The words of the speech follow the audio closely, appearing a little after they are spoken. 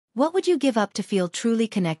What would you give up to feel truly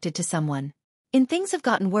connected to someone? In Things Have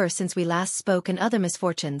Gotten Worse Since We Last Spoke and Other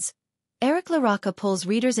Misfortunes, Eric LaRocca pulls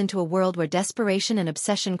readers into a world where desperation and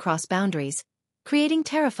obsession cross boundaries, creating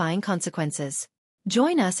terrifying consequences.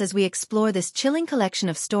 Join us as we explore this chilling collection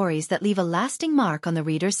of stories that leave a lasting mark on the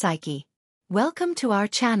reader's psyche. Welcome to our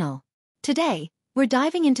channel. Today, we're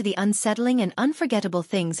diving into the unsettling and unforgettable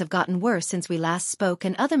Things Have Gotten Worse Since We Last Spoke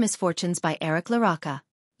and Other Misfortunes by Eric LaRocca.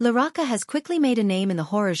 LaRocca has quickly made a name in the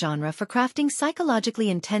horror genre for crafting psychologically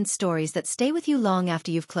intense stories that stay with you long after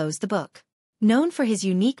you've closed the book. Known for his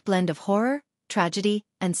unique blend of horror, tragedy,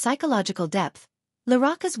 and psychological depth,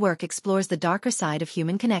 LaRocca's work explores the darker side of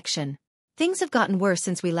human connection. Things Have Gotten Worse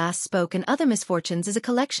Since We Last Spoke and Other Misfortunes is a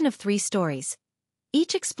collection of 3 stories,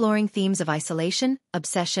 each exploring themes of isolation,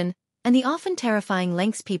 obsession, and the often terrifying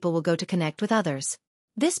lengths people will go to connect with others.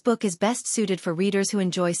 This book is best suited for readers who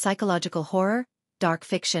enjoy psychological horror, dark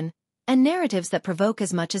fiction, and narratives that provoke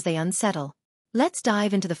as much as they unsettle. Let's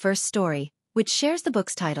dive into the first story, which shares the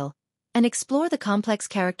book's title, and explore the complex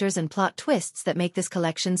characters and plot twists that make this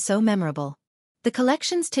collection so memorable. The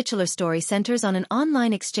collection's titular story centers on an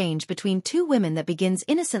online exchange between 2 women that begins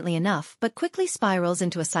innocently enough but quickly spirals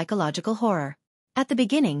into a psychological horror. At the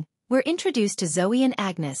beginning, we're introduced to Zoe and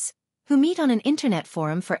Agnes, who meet on an internet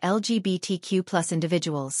forum for LGBTQ+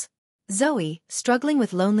 individuals. Zoe, struggling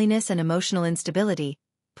with loneliness and emotional instability,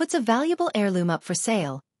 puts a valuable heirloom up for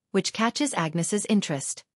sale, which catches Agnes's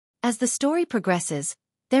interest. As the story progresses,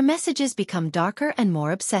 their messages become darker and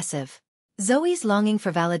more obsessive. Zoe's longing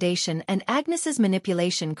for validation and Agnes's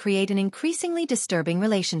manipulation create an increasingly disturbing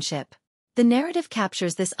relationship. The narrative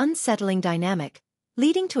captures this unsettling dynamic,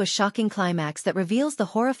 leading to a shocking climax that reveals the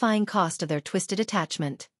horrifying cost of their twisted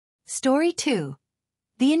attachment. Story 2.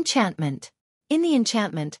 The Enchantment. In The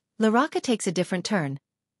Enchantment, LaRocca takes a different turn,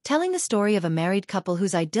 telling the story of a married couple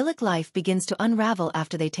whose idyllic life begins to unravel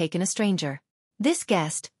after they take in a stranger. This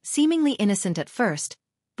guest, seemingly innocent at first,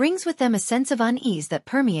 brings with them a sense of unease that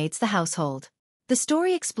permeates the household. The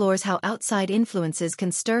story explores how outside influences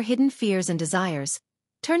can stir hidden fears and desires,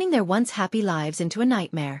 turning their once happy lives into a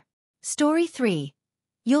nightmare. Story 3.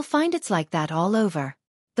 You'll Find It's Like That All Over.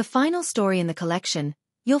 The final story in the collection,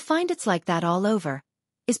 You'll Find It's Like That All Over,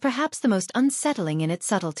 is perhaps the most unsettling in its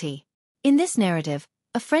subtlety. In this narrative,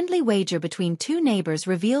 a friendly wager between 2 neighbors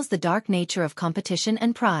reveals the dark nature of competition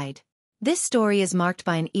and pride. This story is marked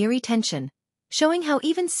by an eerie tension, showing how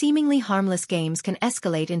even seemingly harmless games can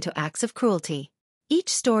escalate into acts of cruelty. Each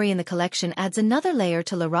story in the collection adds another layer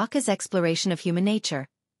to LaRocca's exploration of human nature,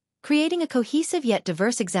 creating a cohesive yet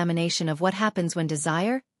diverse examination of what happens when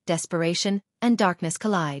desire, desperation, and darkness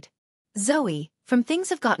collide. Zoe, from Things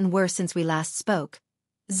Have Gotten Worse Since We Last Spoke.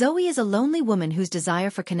 Zoe is a lonely woman whose desire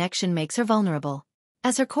for connection makes her vulnerable.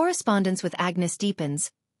 As her correspondence with Agnes deepens,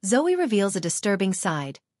 Zoe reveals a disturbing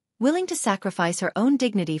side, willing to sacrifice her own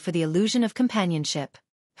dignity for the illusion of companionship.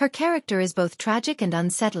 Her character is both tragic and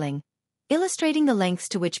unsettling, illustrating the lengths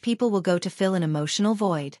to which people will go to fill an emotional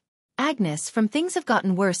void. Agnes, from Things Have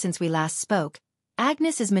Gotten Worse Since We Last Spoke.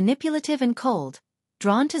 Agnes is manipulative and cold,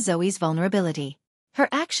 drawn to Zoe's vulnerability. Her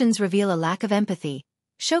actions reveal a lack of empathy,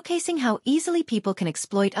 showcasing how easily people can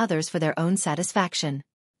exploit others for their own satisfaction.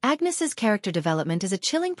 Agnes's character development is a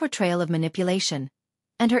chilling portrayal of manipulation,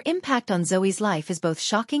 and her impact on Zoe's life is both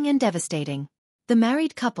shocking and devastating. The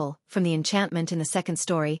married couple, from The Enchantment in the second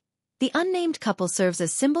story. The unnamed couple serves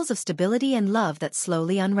as symbols of stability and love that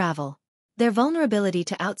slowly unravel. Their vulnerability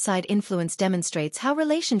to outside influence demonstrates how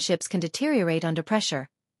relationships can deteriorate under pressure,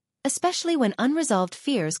 especially when unresolved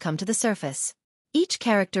fears come to the surface. Each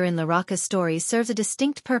character in LaRocca's stories serves a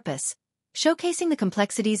distinct purpose, showcasing the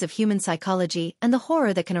complexities of human psychology and the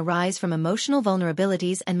horror that can arise from emotional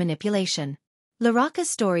vulnerabilities and manipulation. LaRocca's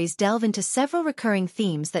stories delve into several recurring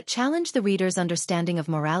themes that challenge the reader's understanding of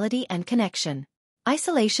morality and connection.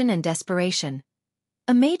 Isolation and desperation.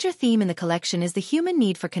 A major theme in the collection is the human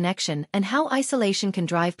need for connection and how isolation can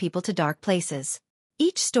drive people to dark places.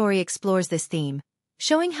 Each story explores this theme,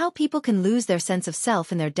 showing how people can lose their sense of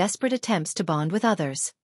self in their desperate attempts to bond with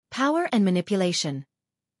others. Power and manipulation.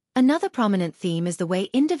 Another prominent theme is the way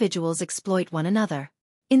individuals exploit one another.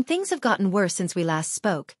 In Things Have Gotten Worse Since We Last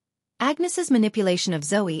Spoke. Agnes's manipulation of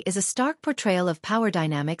Zoe is a stark portrayal of power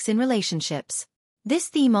dynamics in relationships. This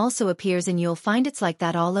theme also appears in You'll Find It's Like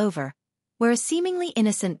That All Over, where a seemingly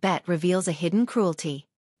innocent bet reveals a hidden cruelty.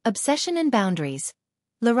 Obsession and boundaries.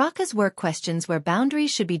 LaRocca's work questions where boundaries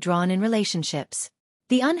should be drawn in relationships.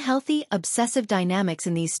 The unhealthy, obsessive dynamics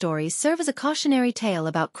in these stories serve as a cautionary tale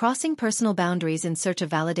about crossing personal boundaries in search of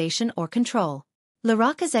validation or control.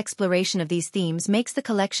 LaRocca's exploration of these themes makes the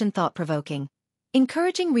collection thought-provoking,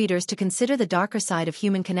 encouraging readers to consider the darker side of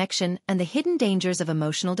human connection and the hidden dangers of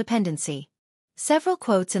emotional dependency. Several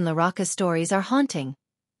quotes in LaRocca's stories are haunting,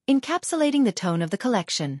 encapsulating the tone of the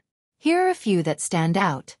collection. Here are a few that stand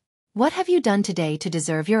out. What have you done today to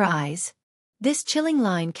deserve your eyes? This chilling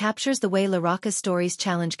line captures the way LaRocca's stories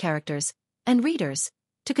challenge characters and readers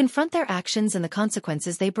to confront their actions and the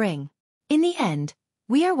consequences they bring. In the end,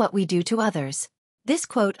 we are what we do to others. This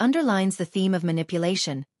quote underlines the theme of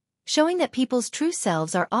manipulation, showing that people's true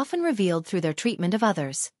selves are often revealed through their treatment of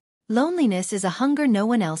others. Loneliness is a hunger no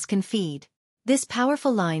one else can feed. This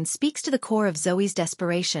powerful line speaks to the core of Zoe's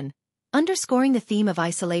desperation, underscoring the theme of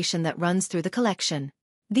isolation that runs through the collection.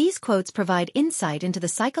 These quotes provide insight into the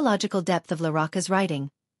psychological depth of LaRocca's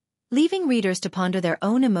writing, leaving readers to ponder their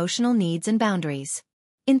own emotional needs and boundaries.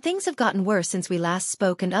 In Things Have Gotten Worse Since We Last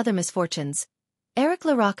Spoke and Other Misfortunes, Eric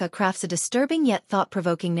LaRocca crafts a disturbing yet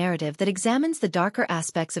thought-provoking narrative that examines the darker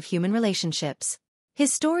aspects of human relationships.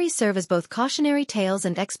 His stories serve as both cautionary tales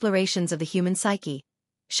and explorations of the human psyche,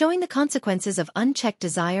 showing the consequences of unchecked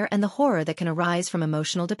desire and the horror that can arise from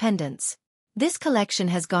emotional dependence. This collection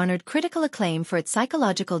has garnered critical acclaim for its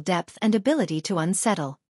psychological depth and ability to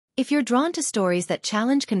unsettle. If you're drawn to stories that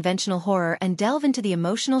challenge conventional horror and delve into the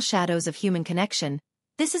emotional shadows of human connection,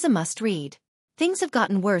 this is a must-read. Things Have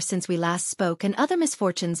Gotten Worse Since We Last Spoke and Other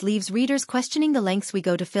Misfortunes leaves readers questioning the lengths we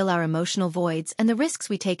go to fill our emotional voids and the risks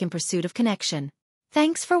we take in pursuit of connection.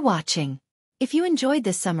 Thanks for watching. If you enjoyed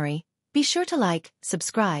this summary, be sure to like,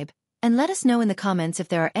 subscribe, and let us know in the comments if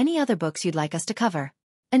there are any other books you'd like us to cover.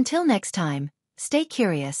 Until next time, stay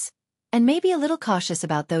curious, and maybe a little cautious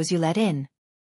about those you let in.